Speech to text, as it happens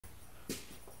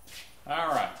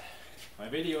Alright, my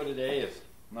video today is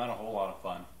not a whole lot of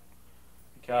fun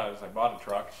because I bought a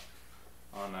truck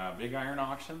on Big Iron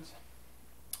Auctions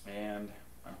and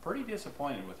I'm pretty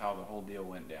disappointed with how the whole deal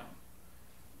went down.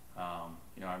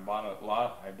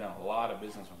 I've done a lot of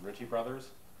business with Ritchie Brothers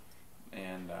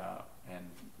and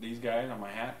these guys on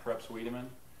my hat, Prep Sweeteman,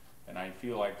 and I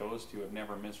feel like those two have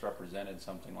never misrepresented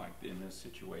something like in this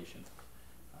situation.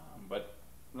 But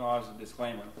no, as a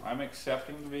disclaimer, I'm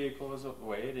accepting the vehicle as the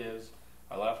way it is.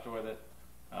 I left with it.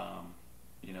 I'm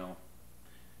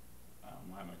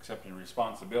accepting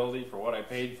responsibility for what I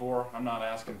paid for. I'm not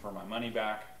asking for my money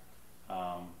back.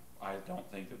 I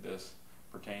don't think that this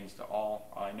pertains to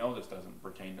all. I know this doesn't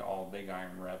pertain to all Big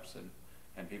Iron reps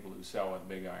and people who sell with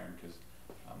Big Iron, because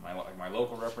my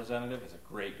local representative is a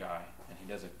great guy and he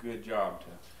does a good job to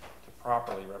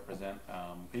properly represent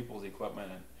people's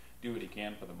equipment and do what he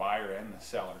can for the buyer and the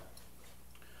seller.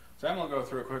 So I'm going to go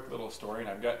through a quick little story, and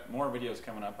I've got more videos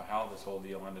coming up of how this whole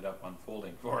deal ended up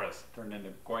unfolding for us. Turned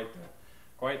into quite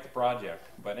the project.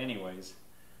 But anyways,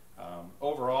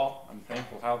 overall, I'm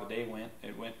thankful how the day went.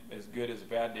 It went as good as a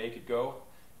bad day could go,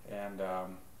 and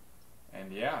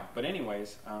yeah. But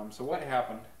anyways, so what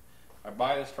happened? I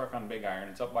buy this truck on Big Iron.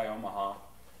 It's up by Omaha.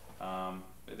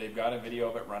 They've got a video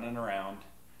of it running around.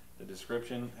 The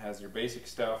description has your basic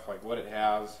stuff, like what it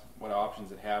has, what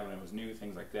options it had when it was new,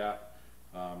 things like that.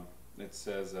 It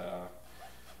says,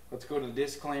 let's go to the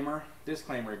disclaimer.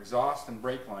 Disclaimer: exhaust and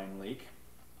brake line leak.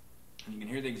 And you can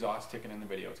hear the exhaust ticking in the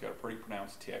video. It's got a pretty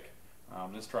pronounced tick.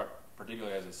 This truck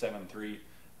particularly has a 7.3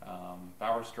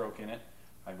 power stroke in it.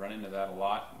 I've run into that a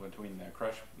lot between the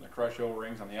crush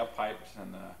O-rings on the up pipes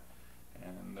and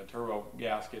the turbo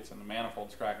gaskets and the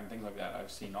manifolds cracking, things like that.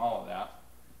 I've seen all of that.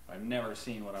 I've never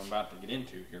seen what I'm about to get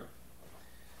into here.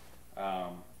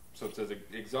 So it says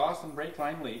exhaust and brake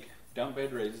line leak. Dump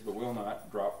bed raises but will not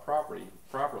drop properly.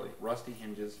 Rusty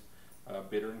hinges.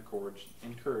 Bidder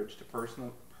encouraged to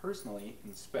personally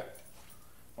inspect.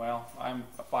 Well, I'm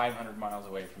 500 miles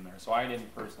away from there, so I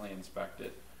didn't personally inspect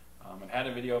it. It had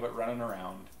a video of it running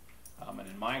around, and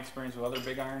in my experience with other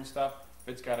Big Iron stuff, if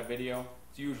it's got a video,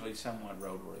 it's usually somewhat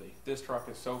roadworthy. This truck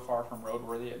is so far from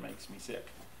roadworthy, it makes me sick.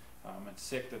 It's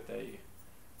sick that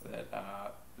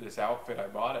this outfit I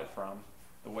bought it from,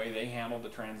 the way they handled the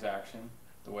transaction,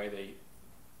 the way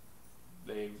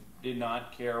they did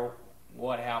not care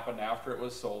what happened after it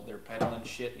was sold. They're peddling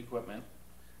shit equipment.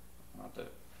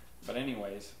 But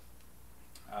anyways,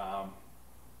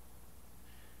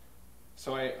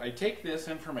 so I take this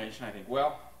information. I think,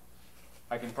 well,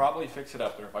 I can probably fix it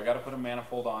up there. If I got to put a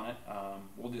manifold on it,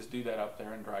 we'll just do that up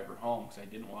there and drive her home, because I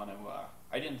didn't want to.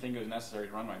 I didn't think it was necessary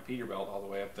to run my Peterbilt all the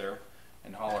way up there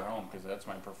and haul her home, because that's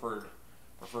my preferred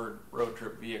road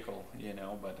trip vehicle, you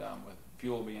know. But with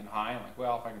fuel being high, I'm like,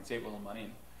 well, if I can save a little money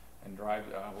and drive,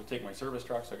 we'll take my service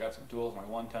truck. So I got some tools, my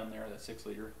 1 ton there, the 6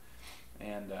 liter,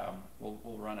 and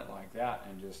we'll run it like that.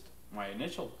 And just my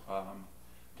initial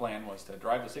plan was to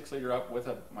drive the 6 liter up with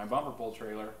my bumper pull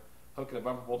trailer, hook the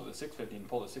bumper pull to the 650, and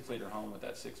pull the 6 liter home with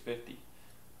that 650.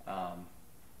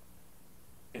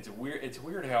 It's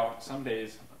weird how some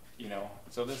days, you know,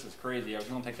 so this is crazy. I was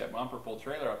going to take that bumper pull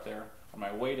trailer up there on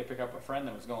my way to pick up a friend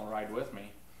that was going to ride with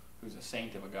me, who's a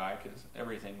saint of a guy, because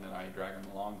everything that I drag him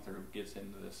along through turns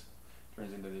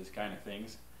into this kind of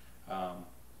things.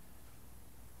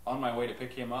 On my way to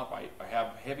pick him up, I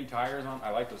have heavy tires on. I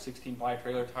like those 16-ply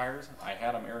trailer tires. I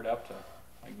had them aired up to,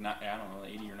 like, I don't know,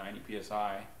 80 or 90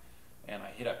 psi, and I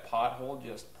hit a pothole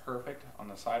just perfect on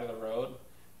the side of the road,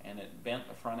 and it bent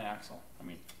the front axle. I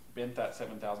mean, bent that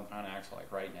 7,000-pound axle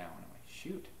like right now. And I'm like,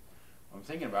 shoot. I'm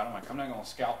thinking about it. I'm like, I'm not going to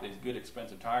scalp these good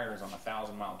expensive tires on a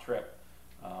 1,000-mile trip.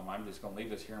 I'm just going to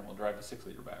leave this here and we'll drive the 6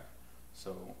 liter back.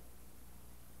 So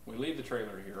we leave the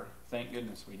trailer here. Thank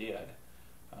goodness we did.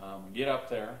 Get up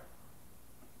there.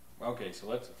 Okay,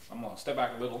 so I'm going to step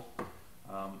back a little.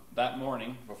 That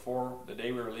morning, before the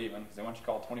day we were leaving, because they want you to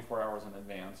call 24 hours in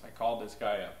advance, I called this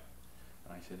guy up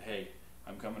and I said, hey,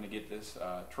 I'm coming to get this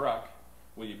truck.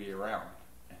 Will you be around?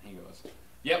 And he goes,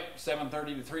 yep,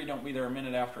 7:30 to 3. Don't be there a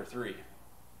minute after 3.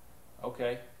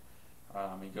 Okay.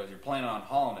 He goes, you're planning on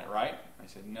hauling it, right? I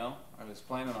said, no, I was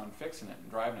planning on fixing it and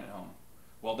driving it home.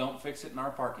 Well, don't fix it in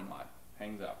our parking lot.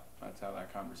 Hangs up. That's how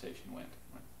that conversation went.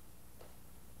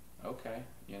 Okay,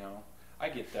 you know, I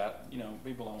get that. You know,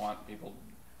 people don't want people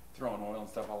throwing oil and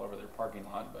stuff all over their parking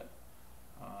lot, but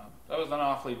that was an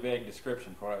awfully vague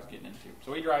description for what I was getting into.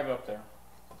 So we drive up there,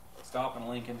 stop in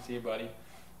Lincoln, see a buddy,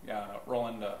 roll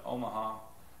into Omaha.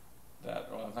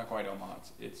 Well, it's not quite Omaha.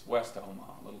 It's west of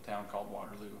Omaha, a little town called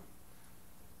Waterloo.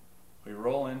 We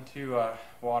roll into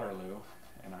Waterloo,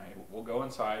 and we'll go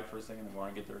inside first thing in the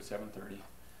morning, get there at 7:30.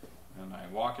 And I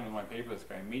walk in with my paper. This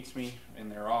guy meets me in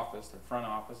their office, their front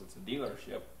office. It's a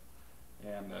dealership,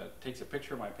 and takes a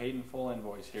picture of my paid in full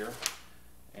invoice here,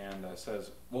 and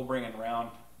says, "We'll bring it around.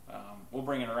 We'll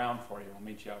bring it around for you. We'll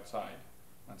meet you outside."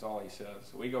 That's all he says.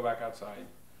 So we go back outside.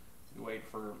 We wait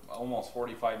for almost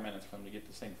 45 minutes for him to get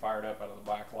this thing fired up out of the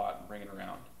back lot and bring it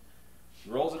around. He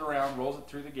rolls it around, rolls it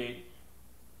through the gate,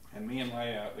 and me and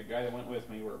the guy that went with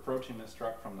me were approaching this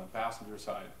truck from the passenger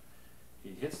side.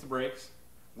 He hits the brakes,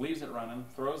 leaves it running,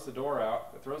 throws the door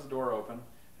open,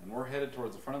 and we're headed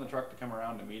towards the front of the truck to come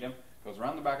around to meet him. Goes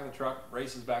around the back of the truck,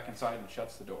 races back inside, and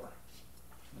shuts the door.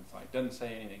 And it's like, doesn't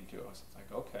say anything to us. It's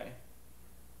like, okay.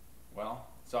 Well,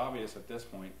 it's obvious at this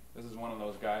point, this is one of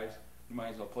those guys, you might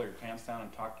as well pull your pants down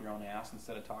and talk to your own ass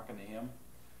instead of talking to him.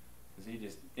 Because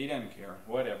he doesn't care,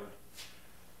 whatever.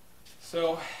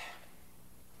 So,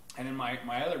 and in my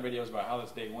other videos about how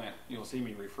this day went, you'll see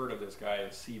me refer to this guy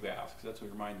as Seabass, because that's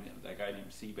what reminded me of, that guy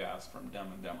named Seabass from Dumb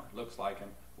and Dumber. Looks like him,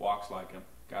 walks like him,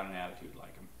 got an attitude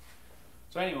like him.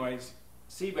 So anyways,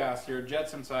 Seabass here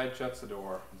jets inside, shuts the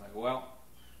door. It's like, well,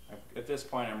 at this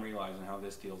point I'm realizing how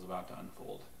this deal's about to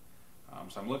unfold.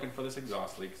 So I'm looking for this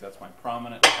exhaust leak, because that's my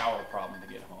prominent power problem to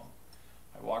get home.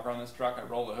 I walk around this truck, I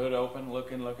roll the hood open,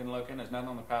 looking. There's nothing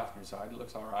on the passenger side, it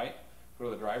looks all right. Go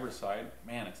to the driver's side,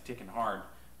 man, it's ticking hard.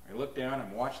 I look down,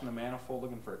 I'm watching the manifold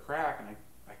looking for a crack, and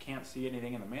I can't see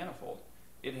anything in the manifold.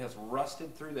 It has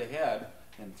rusted through the head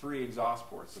and 3 exhaust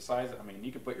ports. The size, I mean,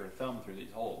 you could put your thumb through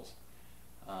these holes.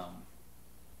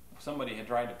 Somebody had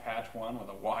tried to patch one with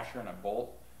a washer and a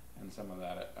bolt and some of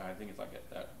that, I think it's like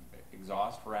that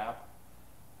exhaust wrap.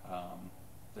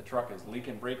 The truck is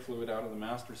leaking brake fluid out of the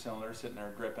master cylinder, sitting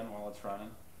there dripping while it's running.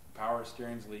 Power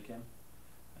steering's leaking.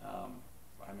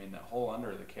 I mean, the hole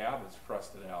under the cab is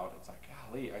crusted out. It's like,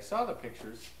 golly, I saw the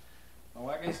pictures. Well,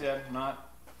 like I said, I'm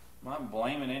not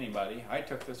blaming anybody. I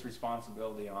took this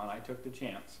responsibility on. I took the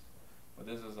chance. But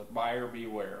this is a buyer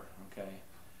beware, okay?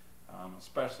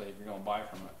 Especially if you're going to buy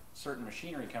from a certain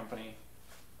machinery company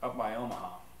up by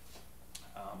Omaha.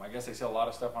 I guess they sell a lot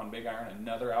of stuff on Big Iron.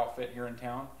 Another outfit here in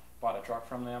town bought a truck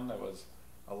from them that was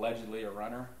allegedly a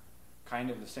runner.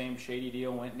 Kind of the same shady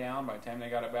deal went down. By the time they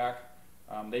got it back,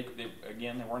 they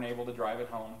weren't able to drive it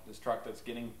home. This truck that's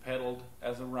getting peddled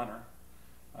as a runner.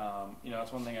 You know,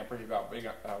 that's one thing I appreciate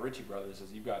about Ritchie Brothers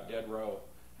is you've got dead row.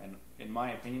 And in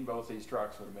my opinion, both these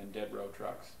trucks would have been dead row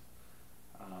trucks.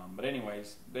 But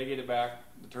anyways, they get it back.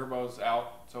 The turbo's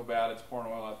out so bad it's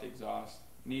pouring oil out the exhaust.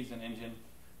 Needs an engine.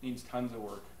 Needs tons of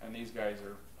work. And these guys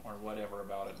are whatever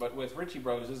about it. But with Ritchie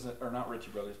Brothers, or not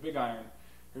Ritchie Brothers, Big Iron,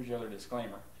 here's your other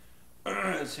disclaimer.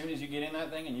 As soon as you get in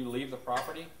that thing and you leave the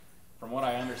property, from what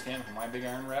I understand from my Big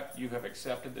Iron rep, you have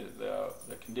accepted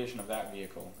the condition of that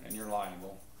vehicle and you're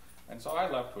liable. And so I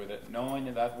left with it,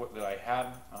 knowing that I had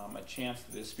a chance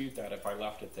to dispute that if I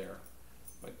left it there.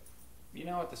 But, you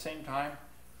know, at the same time,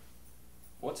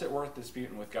 what's it worth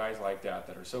disputing with guys like that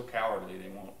are so cowardly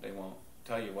they won't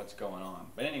tell you what's going on.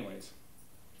 But anyways,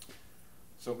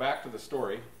 so back to the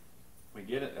story. We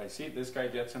get it. I see this guy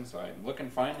jets inside, look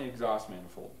and find the exhaust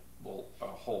manifold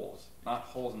holes. Not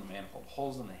holes in the manifold,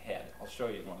 holes in the head. I'll show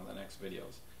you in one of the next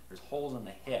videos. There's holes in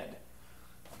the head.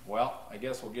 Well, I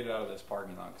guess we'll get it out of this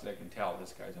parking lot because I can tell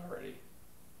this guy's already,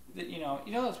 you know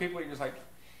those people you're just like,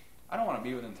 I don't want to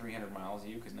be within 300 miles of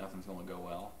you because nothing's going to go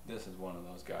well. This is one of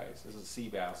those guys. This is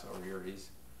Seabass over here. He's,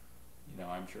 you know,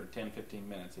 I'm sure 10-15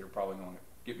 minutes they're probably going to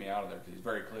get me out of there because he's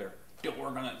very clear. Don't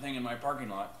work on that thing in my parking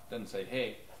lot. Doesn't say,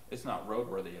 hey, it's not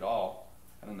roadworthy at all.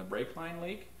 And then the brake line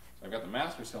leak. So I've got the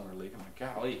master cylinder leak. I'm like,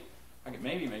 golly, I could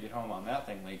maybe make it home on that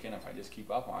thing leaking if I just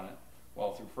keep up on it.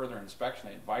 Well, through further inspection,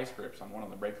 they had vice grips on one of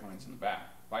the brake lines in the back.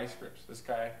 Vice grips. This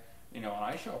guy, you know, and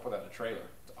I show up without a trailer.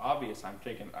 It's obvious I'm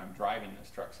driving this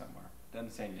truck somewhere.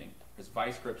 Doesn't say anything. There's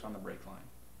vice grips on the brake line.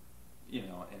 You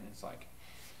know, and it's like,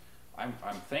 I'm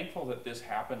thankful that this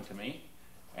happened to me,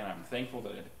 and I'm thankful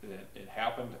that it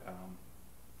happened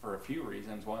for a few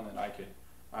reasons. One, that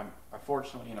I'm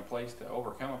fortunately in a place to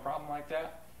overcome a problem like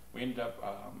that. We ended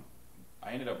up,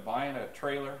 I ended up buying a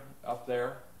trailer up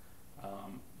there.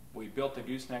 We built the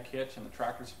gooseneck hitch in the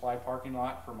Tractor Supply parking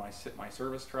lot for my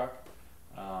service truck.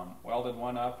 Welded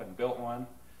one up and built one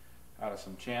out of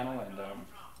some channel, and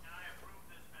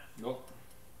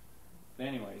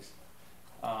anyways,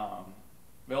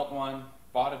 built one,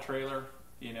 bought a trailer,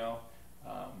 you know,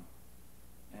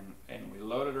 and we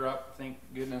loaded her up, thank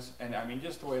goodness. And I mean,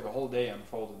 just the way the whole day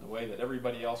unfolded, the way that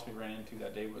everybody else we ran into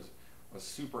that day was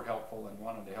super helpful and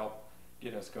wanted to help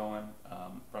get us going.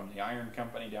 From the iron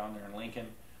company down there in Lincoln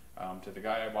to the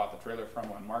guy I bought the trailer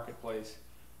from on Marketplace.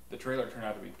 The trailer turned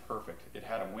out to be perfect. It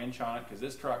had a winch on it because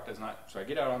this truck does not. So I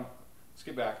get out on, let's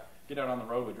get back. get out on the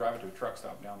road, we drive it to a truck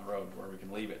stop down the road where we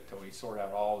can leave it till we sort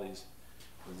out all these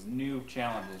new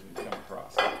challenges we've come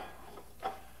across.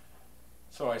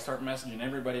 So I start messaging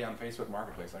everybody on Facebook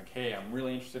Marketplace, like, hey, I'm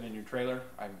really interested in your trailer.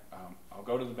 I'll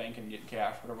go to the bank and get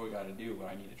cash, whatever we got to do, but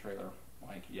I need a trailer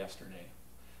like yesterday.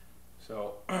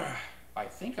 So I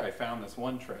think I found this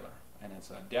one trailer, and it's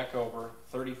a deck over,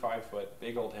 35-foot,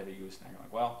 big old heavy gooseneck. I'm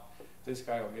like, well, this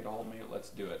guy will get a hold of me, let's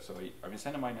do it. So I've been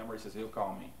sending my number, he says he'll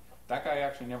call me. That guy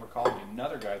actually never called me.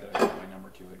 Another guy that I sent my number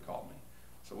to had called me.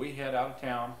 So we head out of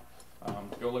town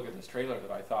to go look at this trailer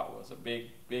that I thought was a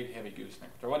big heavy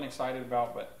gooseneck, which I wasn't excited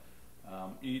about, but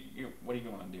what are you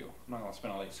going to do? I'm not going to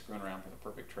spend all day screwing around for the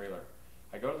perfect trailer.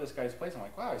 I go to this guy's place, I'm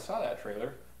like, wow, I saw that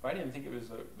trailer, but I didn't think it was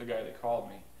the guy that called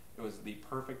me. It was the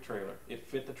perfect trailer. It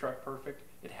fit the truck perfect.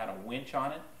 It had a winch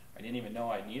on it. I didn't even know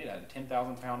I needed it. It had a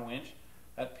 10,000 pound winch.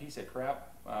 That piece of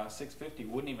crap, 650,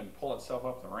 wouldn't even pull itself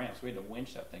up the ramp, so we had to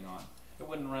winch that thing on. It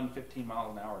wouldn't run 15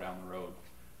 miles an hour down the road.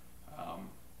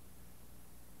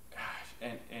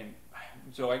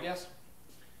 So I guess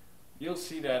you'll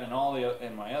see that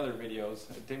in my other videos.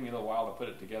 It took me a little while to put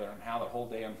it together and how the whole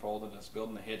day unfolded. Us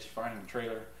building the hitch, finding the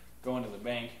trailer, going to the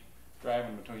bank,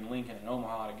 driving between Lincoln and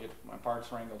Omaha to get my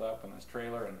parts wrangled up in this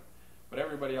trailer. But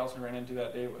everybody else we ran into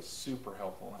that day was super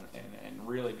helpful and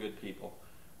really good people.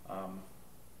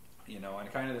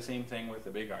 And kind of the same thing with the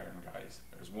big iron guys.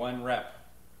 There's one rep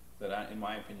that, in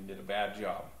my opinion, did a bad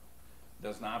job.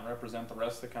 Does not represent the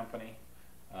rest of the company.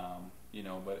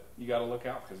 But you got to look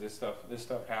out because this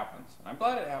stuff happens. And I'm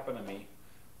glad it happened to me.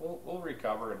 We'll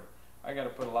recover, and I got to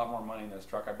put a lot more money in this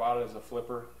truck. I bought it as a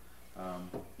flipper. I'm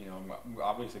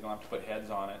obviously gonna have to put heads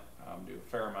on it, do a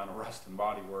fair amount of rust and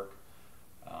body work.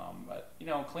 But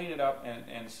clean it up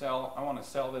and sell. I want to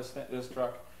sell this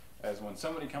truck as when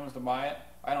somebody comes to buy it,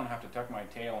 I don't have to tuck my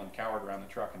tail and cower around the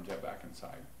truck and jet back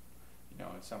inside.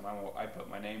 It's something I put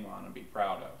my name on and be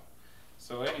proud of.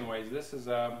 So anyways, this is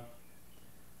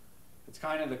it's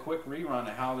kind of the quick rerun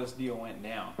of how this deal went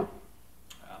down.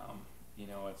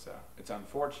 It's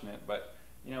unfortunate, but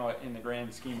in the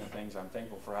grand scheme of things, I'm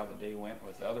thankful for how the day went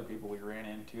with the other people we ran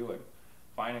into and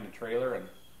finding a trailer,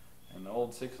 and the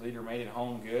old 6-liter made it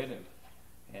home good,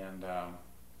 and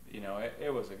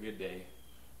it was a good day.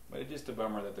 But it's just a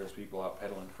bummer that there's people out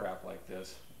peddling crap like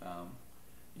this.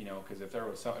 Because if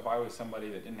I was somebody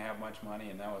that didn't have much money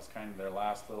and that was kind of their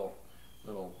last little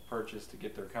purchase to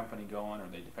get their company going, or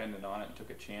they depended on it and took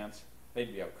a chance,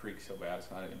 they'd be up creek so bad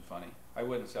it's not even funny. I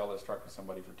wouldn't sell this truck to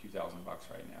somebody for $2,000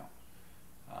 right now.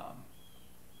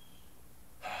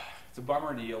 It's a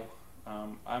bummer deal.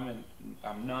 I'm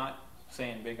not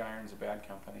saying Big Iron's a bad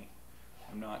company.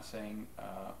 I'm not saying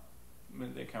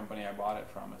the company I bought it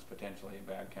from is potentially a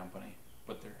bad company,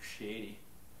 but they're shady.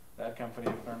 That company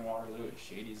up there in Waterloo is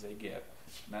shady as they get.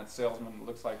 And that salesman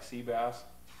looks like Seabass.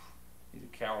 He's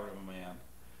a coward of a man.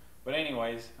 But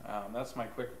anyways, that's my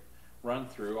quick run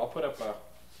through. I'll put up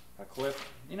a clip.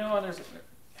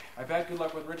 I've had good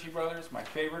luck with Ritchie Brothers, my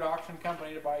favorite auction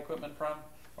company to buy equipment from.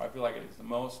 I feel like it is the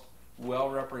most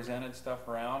well-represented stuff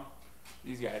around.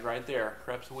 These guys right there,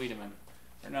 Krebs Wiedemann.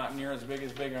 They're not near as big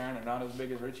as Big Iron. They're not as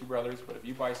big as Ritchie Brothers, but if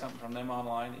you buy something from them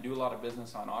online, they do a lot of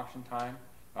business on auction time.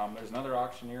 There's another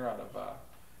auctioneer out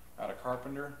of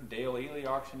Carpenter, Dale Ely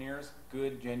Auctioneers.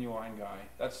 Good, genuine guy.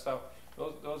 That stuff.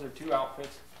 Those are two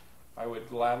outfits I would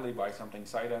gladly buy something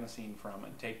sight unseen from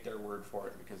and take their word for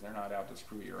it, because they're not out to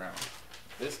screw you around.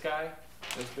 This guy,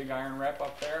 this Big Iron rep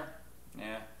up there,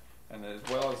 yeah, and as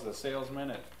well as the salesman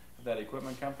at that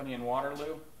equipment company in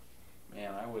Waterloo,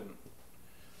 man, I wouldn't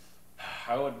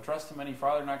trust him any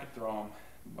farther than I could throw him.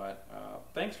 But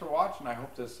thanks for watching. I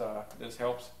hope this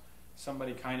helps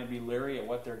somebody kind of be leery of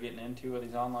what they're getting into with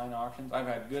these online auctions. I've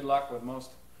had good luck with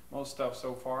most stuff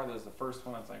so far. This is the first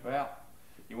one that's like, well,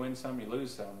 you win some, you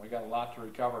lose some. We got a lot to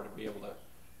recover to be able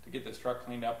to get this truck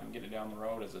cleaned up and get it down the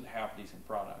road as a half decent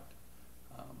product.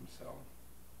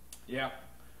 Yeah,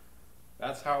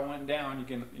 that's how it went down. You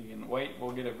can wait.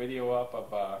 We'll get a video up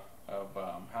of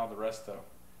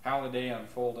how the day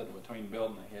unfolded between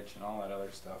building the hitch and all that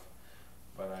other stuff.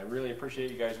 But I really appreciate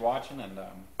you guys watching, and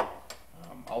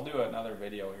I'll do another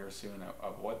video here soon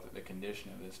of what the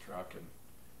condition of this truck, and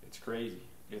it's crazy.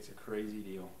 It's a crazy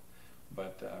deal.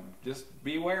 But just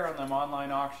beware on them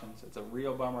online auctions. It's a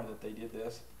real bummer that they did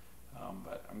this.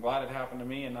 But I'm glad it happened to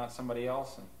me and not somebody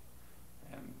else. And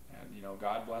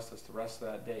God blessed us the rest of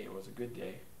that day. It was a good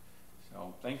day.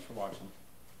 So thanks for watching.